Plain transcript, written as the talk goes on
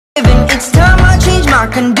It's time I change my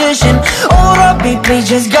condition. Oh Rabbi, please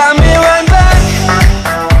just got me right back.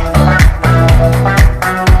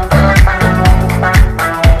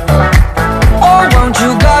 Oh, won't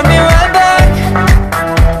you got me right back?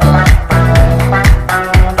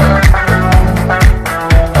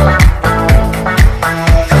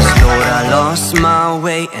 Cause Lord, I lost my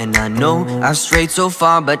way, and I know I've strayed so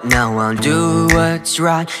far, but now I'll do what's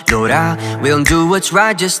right. Lord, I will do what's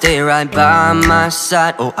right, just stay right by my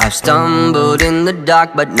side. Oh, I've stumbled in the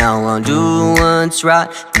dark, but now I'll do what's right.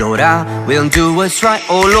 Lord, I will do what's right.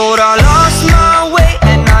 Oh Lord, I lost my way,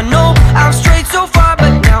 and I know I've strayed so far,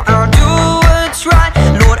 but now I'll do what's right.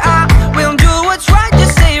 Lord, I will do what's right,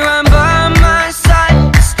 just stay right by my side.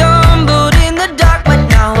 Stumbled in the dark, but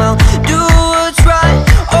now I'll do what's right.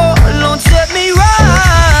 Oh Lord, set me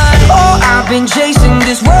right. Oh, I've been chasing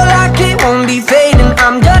this world like it won't be fading.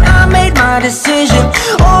 I'm done, I made my decision.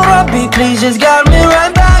 Oh Rabbi, please just got me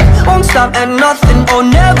right back. Won't stop at nothing, oh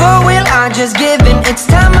never will I just give in. It's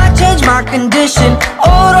time I change my condition.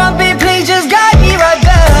 Oh